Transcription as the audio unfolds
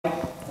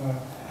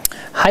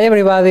Hi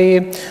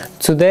everybody!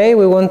 Today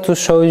we want to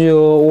show you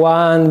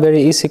one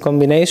very easy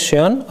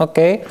combination,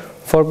 okay,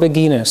 for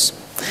beginners.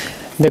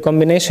 The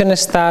combination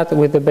starts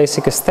with the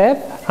basic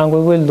step, and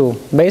we will do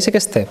basic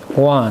step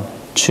 1,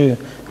 2,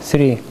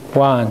 3,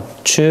 1,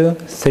 2,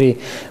 3.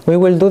 We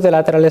will do the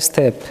lateral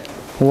step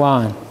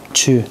 1,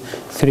 2,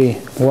 3,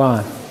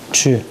 1,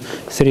 2,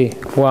 3,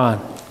 1,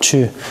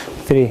 2,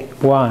 3,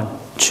 1,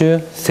 2,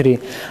 3.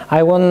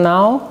 I want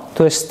now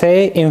to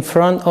stay in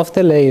front of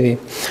the lady.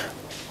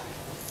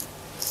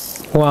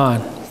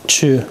 1,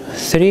 2,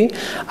 3.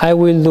 I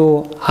will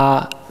do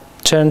a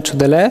turn to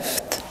the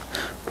left.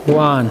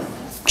 1,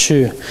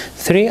 2,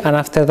 3. And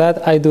after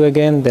that I do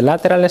again the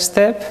lateral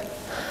step,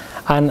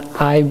 and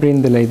I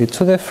bring the lady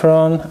to the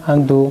front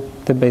and do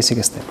the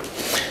basic step.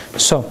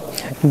 So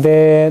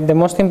the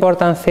most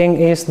important thing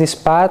is this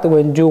part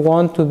when you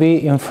want to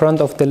be in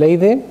front of the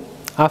lady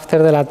after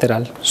the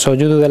lateral. So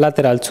you do the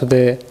lateral to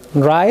the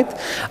right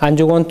and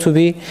you want to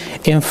be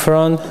in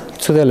front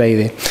to the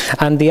lady.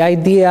 And the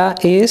idea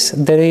is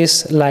there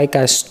is like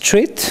a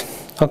street,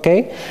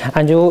 okay,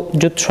 and you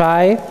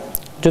try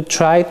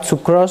to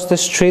cross the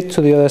street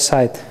to the other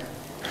side.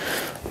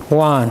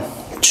 1,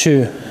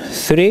 2,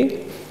 3.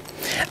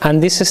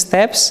 And these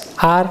steps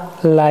are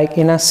like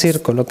in a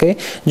circle, okay?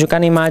 You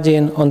can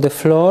imagine on the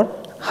floor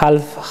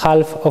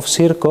half of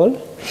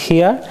circle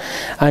here,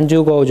 and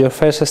you go your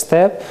first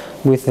step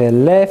with the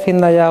left in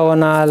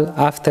diagonal.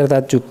 After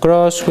that you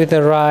cross with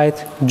the right,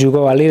 you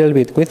go a little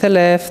bit with the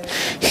left.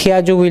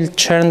 Here you will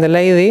turn the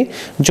lady,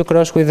 you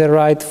cross with the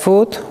right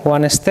foot,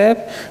 one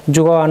step,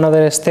 you go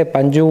another step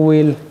and you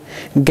will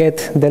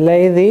get the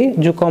lady,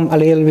 you come a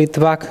little bit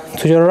back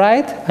to your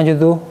right and you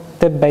do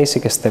the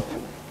basic step.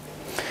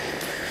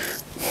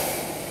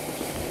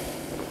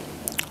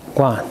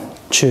 1,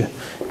 2,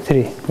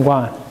 3,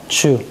 1,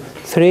 2,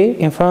 3,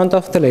 in front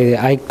of the lady.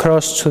 I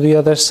cross to the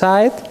other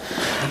side,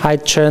 I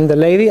turn the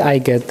lady, I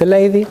get the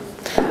lady,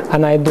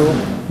 and I do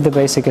the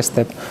basic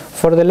step.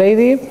 For the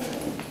lady,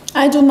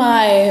 I do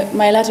my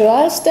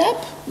lateral step,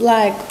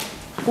 like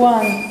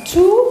 1,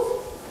 2,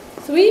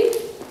 3,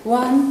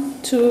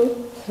 1,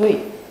 2,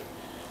 3.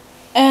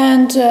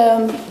 And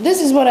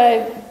this is what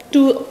I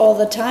do all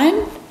the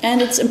time,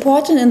 and it's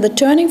important in the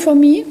turning for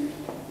me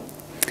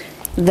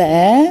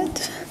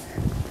that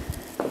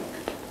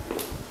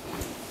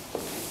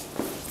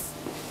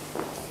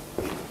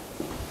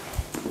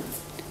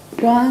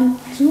one,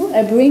 two,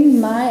 I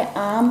bring my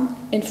arm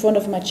in front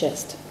of my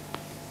chest.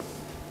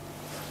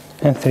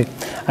 And 3.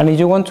 And if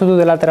you want to do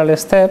the lateral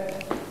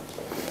step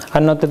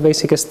and not the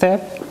basic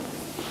step,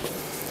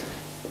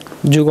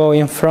 you go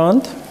in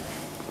front,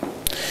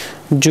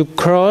 you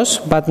cross,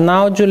 but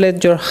now you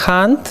let your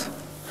hand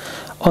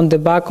on the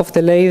back of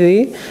the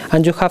lady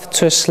and you have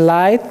to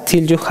slide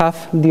till you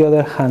have the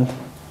other hand,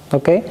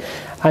 okay?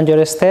 And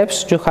your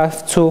steps you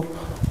have to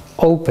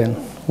open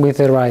with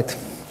the right.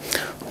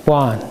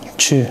 1,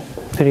 2,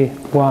 3,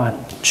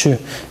 1, 2,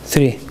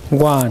 3,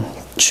 1,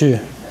 2,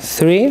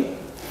 3,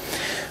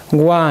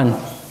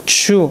 1,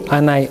 2,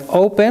 and I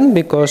open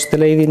because the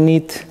lady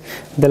needs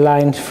the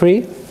line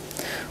free.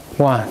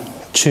 1,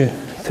 2,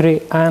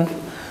 3, and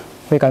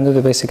we can do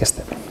the basic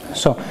step.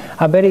 So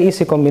a very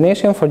easy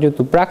combination for you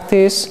to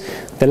practice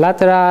the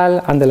lateral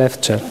and the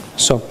left turn.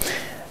 So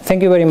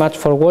thank you very much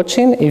for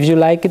watching. If you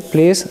like it,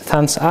 please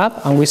thumbs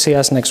up, and we see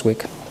us next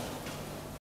week.